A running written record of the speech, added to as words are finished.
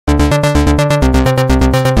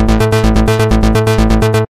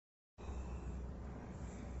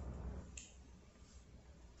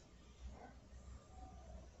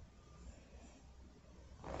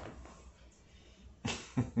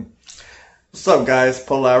What's up, guys?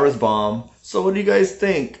 Polaris Bomb. So what do you guys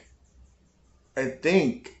think? I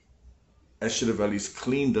think I should have at least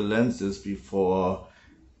cleaned the lenses before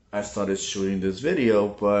I started shooting this video,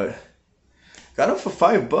 but got them for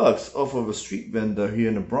 $5 off of a street vendor here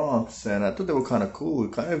in the Bronx, and I thought they were kind of cool.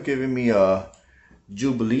 Kind of giving me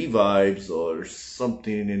Jubilee vibes or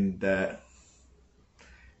something in that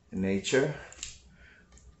nature.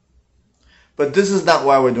 But this is not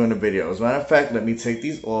why we're doing the video. As a matter of fact, let me take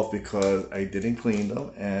these off because I didn't clean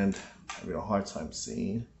them and I'm having a hard time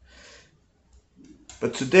seeing.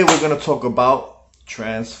 But today we're going to talk about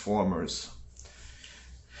Transformers.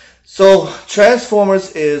 So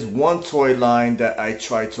Transformers is one toy line that I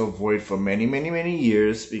tried to avoid for many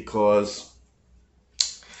years because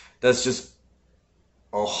that's just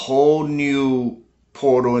a whole new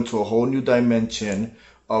portal into a whole new dimension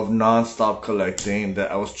of non-stop collecting that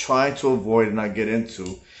I was trying to avoid and not get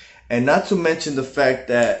into. And not to mention the fact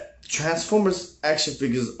that Transformers action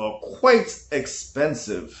figures are quite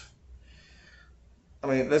expensive. I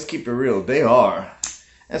mean, let's keep it real, they are.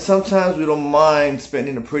 And sometimes we don't mind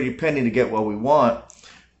spending a pretty penny to get what we want,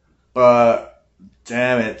 but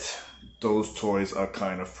damn it, those toys are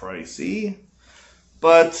kind of pricey.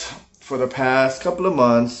 But for the past couple of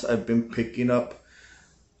months, I've been picking up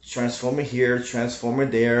Transformer here, Transformer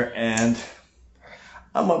there, and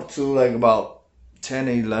I'm up to like about 10,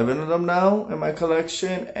 11 of them now in my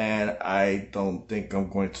collection, and I don't think I'm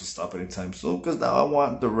going to stop anytime soon because now I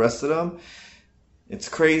want the rest of them. It's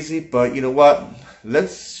crazy, but you know what?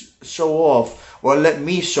 Let's show off, or let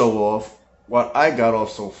me show off what I got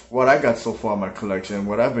so far in my collection,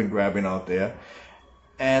 what I've been grabbing out there.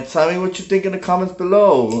 And tell me what you think in the comments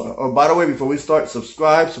below. Oh, by the way, before we start,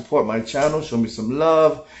 subscribe, support my channel, show me some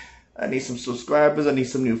love. I need some subscribers, I need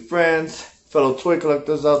some new friends. Fellow toy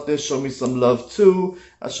collectors out there, show me some love too.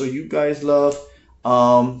 I'll show you guys love.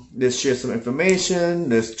 Let's share some information,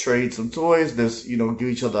 let's trade some toys, let's, give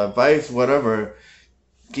each other advice, whatever.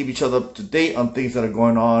 Keep each other up to date on things that are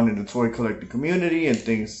going on in the toy collecting community and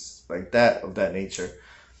things like that, of that nature.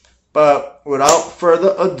 But without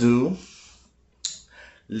further ado,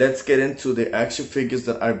 let's get into the action figures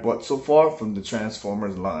that I bought so far from the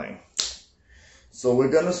Transformers line. So we're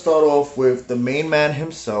going to start off with the main man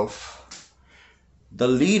himself, the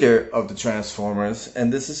leader of the Transformers,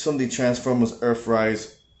 and this is from the Transformers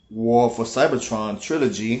Earthrise War for Cybertron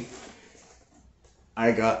trilogy.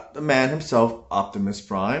 I got the man himself, Optimus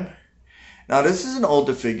Prime. Now this is an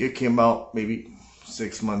older figure, came out maybe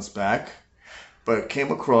 6 months back, but came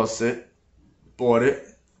across it, bought it.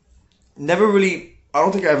 Never really, I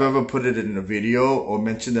don't think I've ever put it in a video or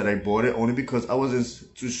mentioned that I bought it, only because I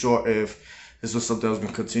wasn't too sure if this was something I was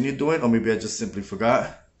going to continue doing, or maybe I just simply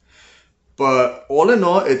forgot. But all in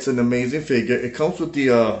all, it's an amazing figure. It comes with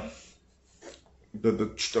the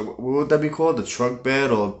what would that be called? The truck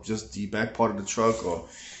bed, or just the back part of the truck, or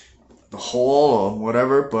the hull, or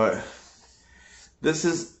whatever. But this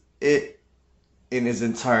is it in its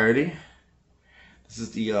entirety. This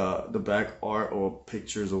is the back art or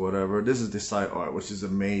pictures or whatever. This is the side art, which is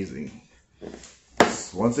amazing.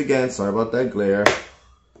 Once again, sorry about that glare.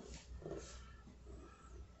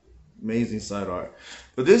 Amazing side art.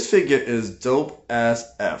 But this figure is dope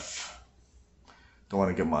as F. Don't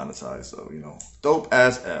want to get monetized, so dope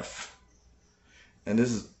as F. And this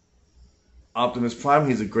is Optimus Prime.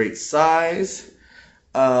 He's a great size.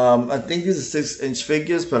 I think these are 6-inch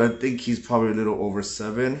figures, but I think he's probably a little over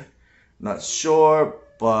 7. Not sure,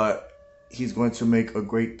 but he's going to make a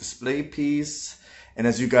great display piece. And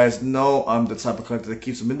as you guys know, I'm the type of collector that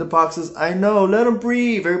keeps them in the boxes. I know, let him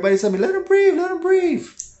breathe. Everybody tell me, let him breathe, let him breathe.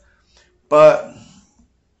 But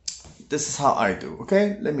this is how I do,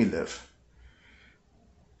 okay? Let me live.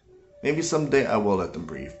 Maybe someday I will let them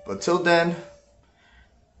breathe. But till then,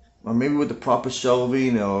 or maybe with the proper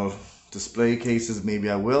shelving or display cases, maybe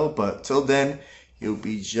I will. But till then, he'll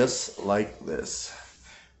be just like this.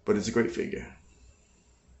 But it's a great figure.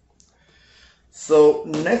 So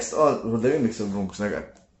next on, well, let me mix them because I got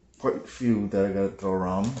quite a few that I gotta throw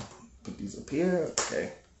around. Put these up here,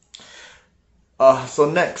 okay. So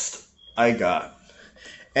next I got,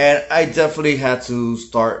 and I definitely had to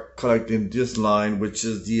start collecting this line, which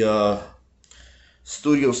is the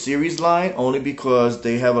Studio Series line, only because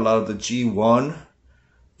they have a lot of the G1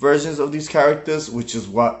 versions of these characters, which is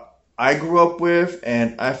what I grew up with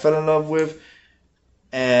and I fell in love with.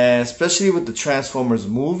 And especially with the Transformers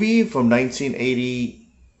movie from 1980,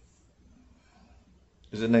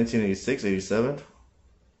 is it 1986, 87?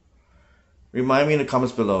 Remind me in the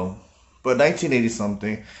comments below. But 1980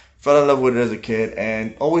 something. Fell in love with it as a kid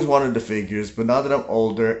and always wanted the figures. But now that I'm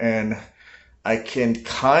older and I can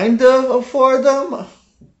kind of afford them,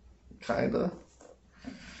 kinda.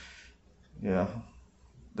 Yeah,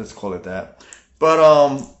 let's call it that. But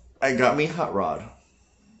I got me Hot Rod.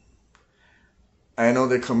 I know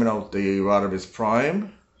they're coming out with the Rod of his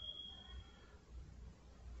prime,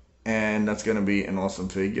 and that's gonna be an awesome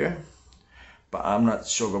figure. But I'm not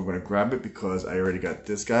sure if I'm gonna grab it because I already got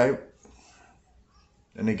this guy.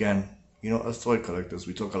 And again, you know, us toy collectors,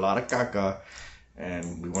 we took a lot of caca,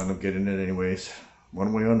 and we wound up getting it anyways,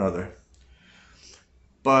 one way or another.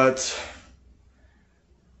 But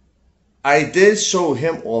I did show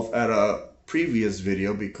him off at a previous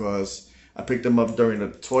video because I picked him up during the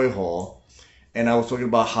toy haul, and I was talking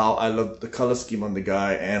about how I love the color scheme on the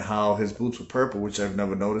guy and how his boots were purple, which I've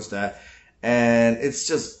never noticed that. And it's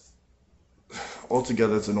just,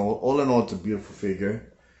 altogether, it's all in all, it's a beautiful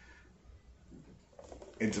figure.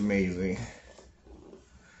 It's amazing.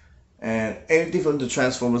 And anything from the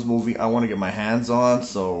Transformers movie I want to get my hands on,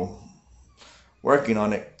 so working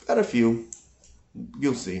on it. Got a few.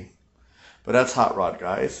 You'll see. But that's Hot Rod,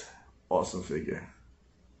 guys. Awesome figure.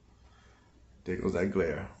 There goes that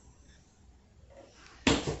glare.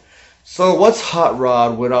 So what's Hot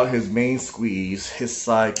Rod without his main squeeze, his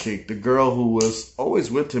sidekick, the girl who was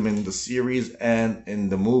always with him in the series and in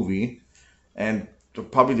the movie, and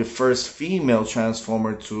probably the first female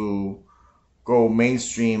Transformer to go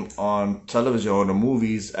mainstream on television or the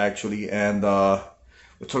movies, actually. And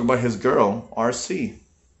we're talking about his girl, RC.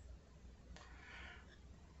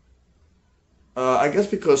 I guess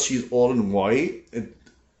because she's all in white,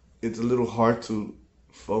 it's a little hard to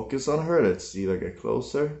focus on her. Let's see if I get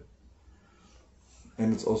closer.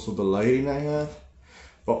 And it's also the lighting I have.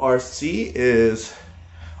 But RC is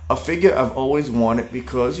a figure I've always wanted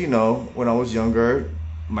because, you know, when I was younger,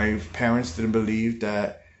 my parents didn't believe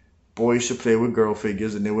that boys should play with girl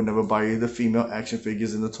figures, and they would never buy the female action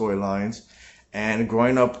figures in the toy lines. And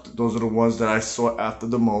growing up, those are the ones that I sought after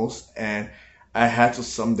the most, and I had to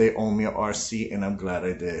someday own me an RC, and I'm glad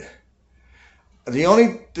I did. The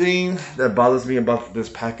only thing that bothers me about this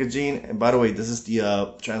packaging, and by the way, this is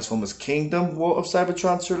the Transformers Kingdom War of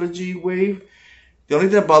Cybertron trilogy wave. The only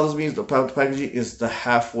thing that bothers me is the packaging is the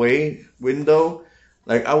halfway window.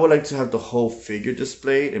 Like, I would like to have the whole figure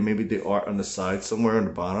displayed and maybe the art on the side somewhere on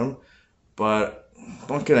the bottom. But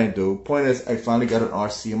what can I do? Point is, I finally got an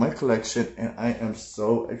RC in my collection, and I am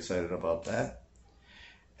so excited about that.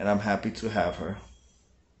 And I'm happy to have her.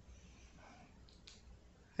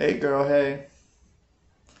 Hey girl, hey.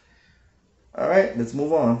 Alright, let's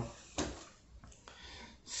move on.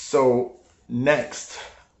 So, next,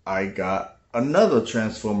 I got another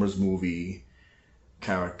Transformers movie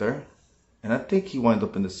character. And I think he wound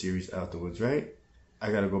up in the series afterwards, right?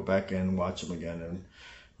 I gotta go back and watch him again and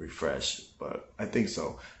refresh, but I think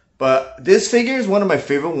so. But this figure is one of my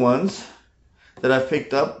favorite ones that I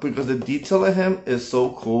picked up because the detail of him is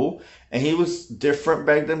so cool. And he was different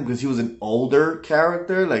back then because he was an older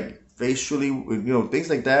character, like facially, you know, things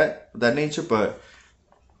like that, that nature. But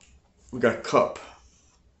we got Cup.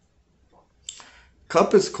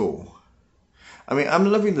 Cup is cool. I mean,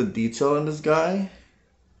 I'm loving the detail on this guy.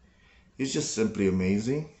 He's just simply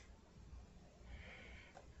amazing.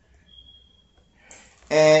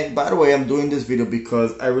 And by the way, I'm doing this video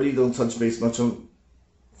because I really don't touch base much on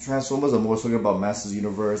Transformers. I'm more talking about Masters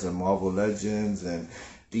Universe and Marvel Legends and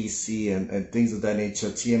DC and things of that nature,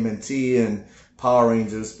 TMNT and Power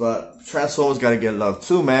Rangers. But Transformers gotta get love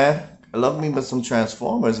too, man. I love me but some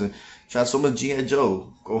Transformers, and Transformers G.I.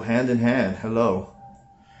 Joe go hand in hand. Hello.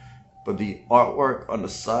 But the artwork on the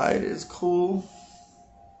side is cool.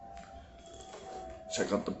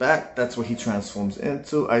 Check out the back. That's what he transforms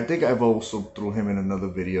into. I think I've also threw him in another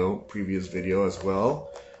video, previous video as well.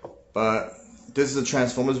 But this is a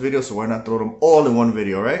Transformers video, so why not throw them all in one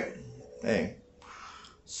video, right? Hey.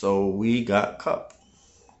 So we got Cup.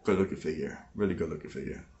 Good looking figure. Really good looking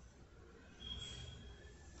figure.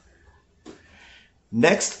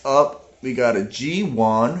 Next up, we got a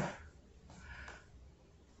G1.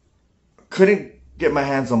 Couldn't get my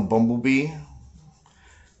hands on Bumblebee,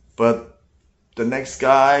 but the next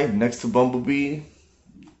guy next to Bumblebee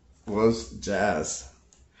was Jazz.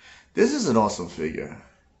 This is an awesome figure.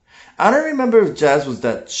 I don't remember if Jazz was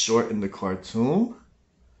that short in the cartoon,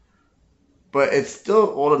 but it's still,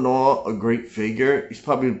 all in all, a great figure. He's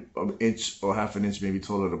probably an inch or half an inch maybe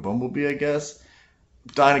taller than Bumblebee, I guess.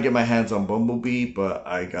 I'm dying to get my hands on Bumblebee, but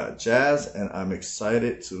I got Jazz, and I'm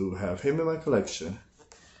excited to have him in my collection.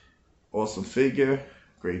 Awesome figure,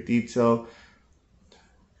 great detail.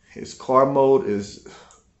 His car mode is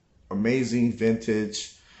amazing,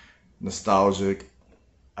 vintage, nostalgic.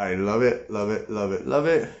 I love it, love it, love it, love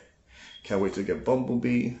it. Can't wait to get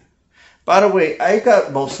Bumblebee. By the way, I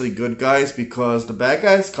got mostly good guys because the bad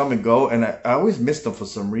guys come and go, and I always miss them for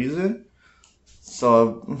some reason.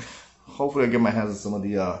 So hopefully I get my hands on some of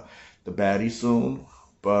the baddies soon,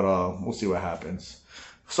 but we'll see what happens.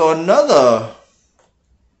 So another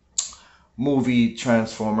movie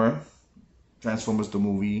Transformers the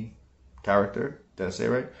movie character. Did I say it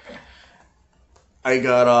right? I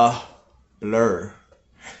got Blur.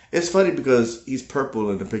 It's funny because he's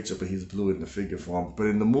purple in the picture, but he's blue in the figure form. But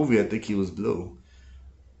in the movie, I think he was blue.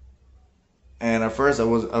 And at first, I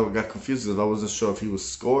got confused because I wasn't sure if he was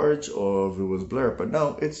Scourge or if it was Blur. But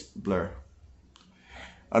no, it's Blur.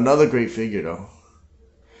 Another great figure, though.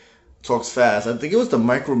 Talks fast. I think it was the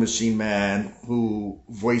Micro Machine Man who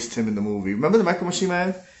voiced him in the movie. Remember the Micro Machine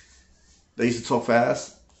Man? They used to talk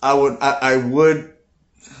fast. I would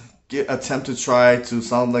attempt to try to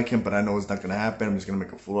sound like him, but I know it's not gonna happen. I'm just gonna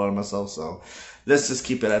make a fool out of myself. So let's just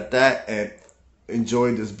keep it at that and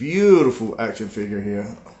enjoy this beautiful action figure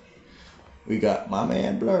here. We got my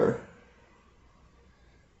man Blur.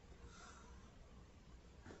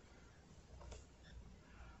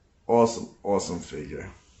 Awesome figure.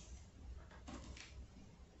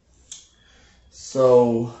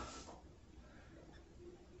 So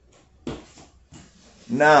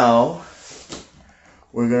now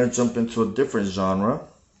we're going to jump into a different genre,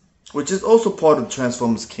 which is also part of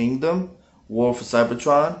Transformers Kingdom, War for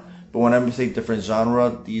Cybertron. But when I say different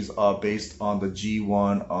genre, these are based on the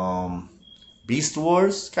G1 Beast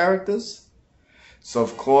Wars characters. So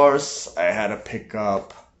of course, I had to pick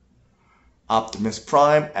up Optimus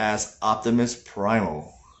Prime as Optimus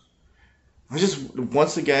Primal. I just,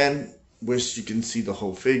 once again, wish you can see the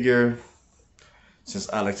whole figure.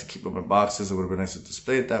 Since I like to keep them in boxes, it would have been nice to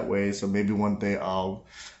display it that way. So maybe one day I'll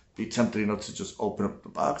be tempted enough to just open up the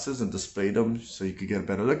boxes and display them so you could get a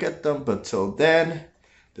better look at them. But till then,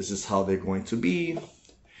 this is how they're going to be.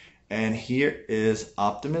 And here is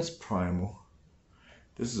Optimus Primal.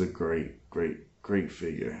 This is a great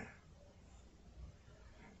figure.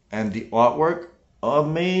 And the artwork,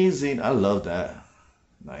 amazing. I love that.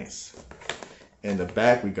 Nice. In the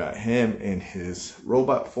back, we got him in his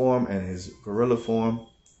robot form and his gorilla form.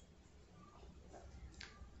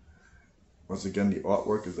 Once again, the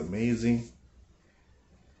artwork is amazing.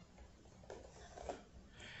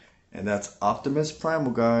 And that's Optimus Primal,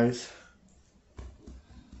 guys.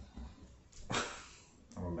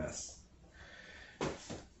 I'm a mess.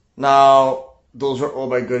 Now, those are all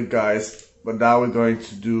my good guys. But now we're going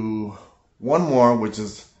to do one more, which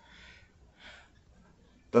is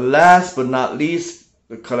the last but not least.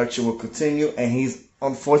 The collection will continue, and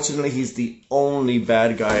unfortunately he's the only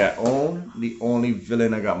bad guy I own, the only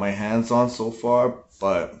villain I got my hands on so far.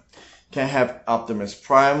 But can't have Optimus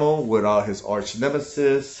Primal without his arch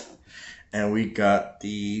nemesis, and we got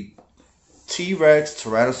the T-Rex,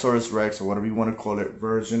 Tyrannosaurus Rex, or whatever you want to call it,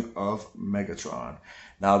 version of Megatron.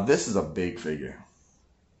 Now this is a big figure,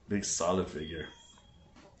 big solid figure,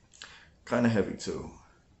 kind of heavy too.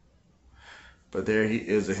 But there he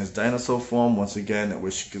is in his dinosaur form. Once again, I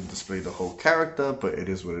wish you could display the whole character, but it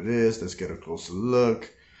is what it is. Let's get a closer look.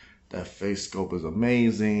 That face sculpt is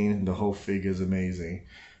amazing. The whole figure is amazing.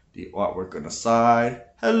 The artwork on the side.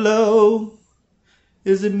 Hello,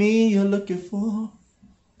 is it me you're looking for?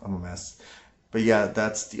 I'm a mess. But yeah,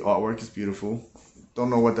 that's the artwork. Is beautiful. Don't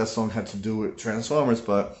know what that song had to do with Transformers,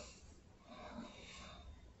 but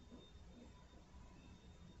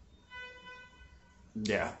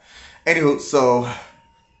yeah. Anywho, so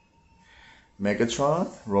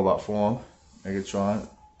Megatron, robot form. Megatron,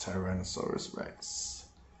 Tyrannosaurus Rex,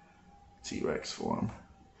 T-Rex form.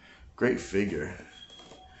 Great figure.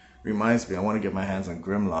 Reminds me, I want to get my hands on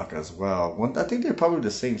Grimlock as well. I think they're probably the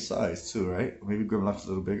same size too, right? Maybe Grimlock's a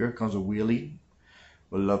little bigger. Comes with wheelie.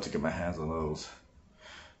 Would love to get my hands on those.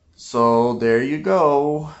 So there you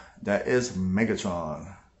go. That is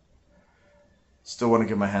Megatron. Still want to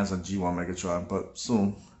get my hands on G1 Megatron, but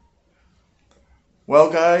soon.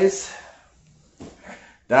 Well, guys,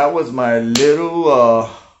 that was my little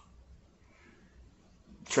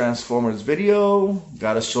Transformers video.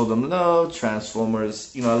 Gotta show them love.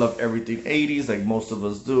 Transformers, you know, I love everything 80s like most of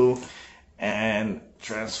us do. And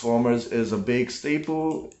Transformers is a big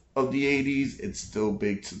staple of the 80s. It's still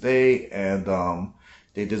big today, and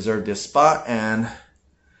they deserve their spot. And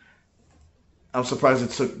I'm surprised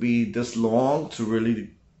it took me this long to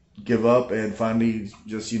really give up and finally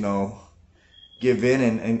just, you know, give in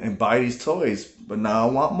and buy these toys. But now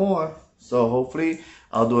I want more. So hopefully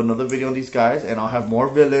I'll do another video on these guys, and I'll have more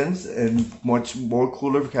villains and much more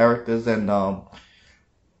cooler characters, and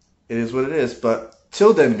it is what it is. But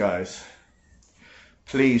till then, guys,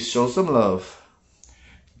 please show some love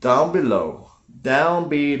down below.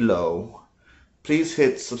 please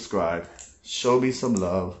hit subscribe. Show me some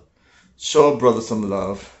love. Show a brother some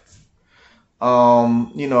love.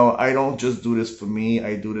 You know, I don't just do this for me.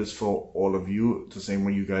 I do this for all of you, the same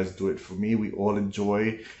way you guys do it for me. We all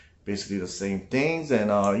enjoy basically the same things, and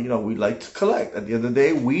you know, we like to collect. At the end of the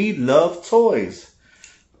day, we love toys.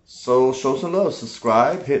 So show some love.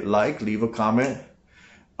 Subscribe, hit like, leave a comment,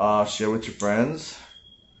 share with your friends,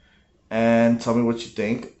 and tell me what you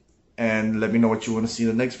think, and let me know what you want to see in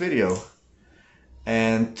the next video.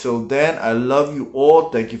 And till then, I love you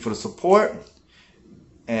all. Thank you for the support.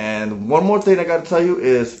 And one more thing I gotta tell you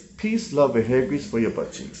is peace, love, and hair grease for your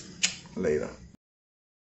butt cheeks. Later.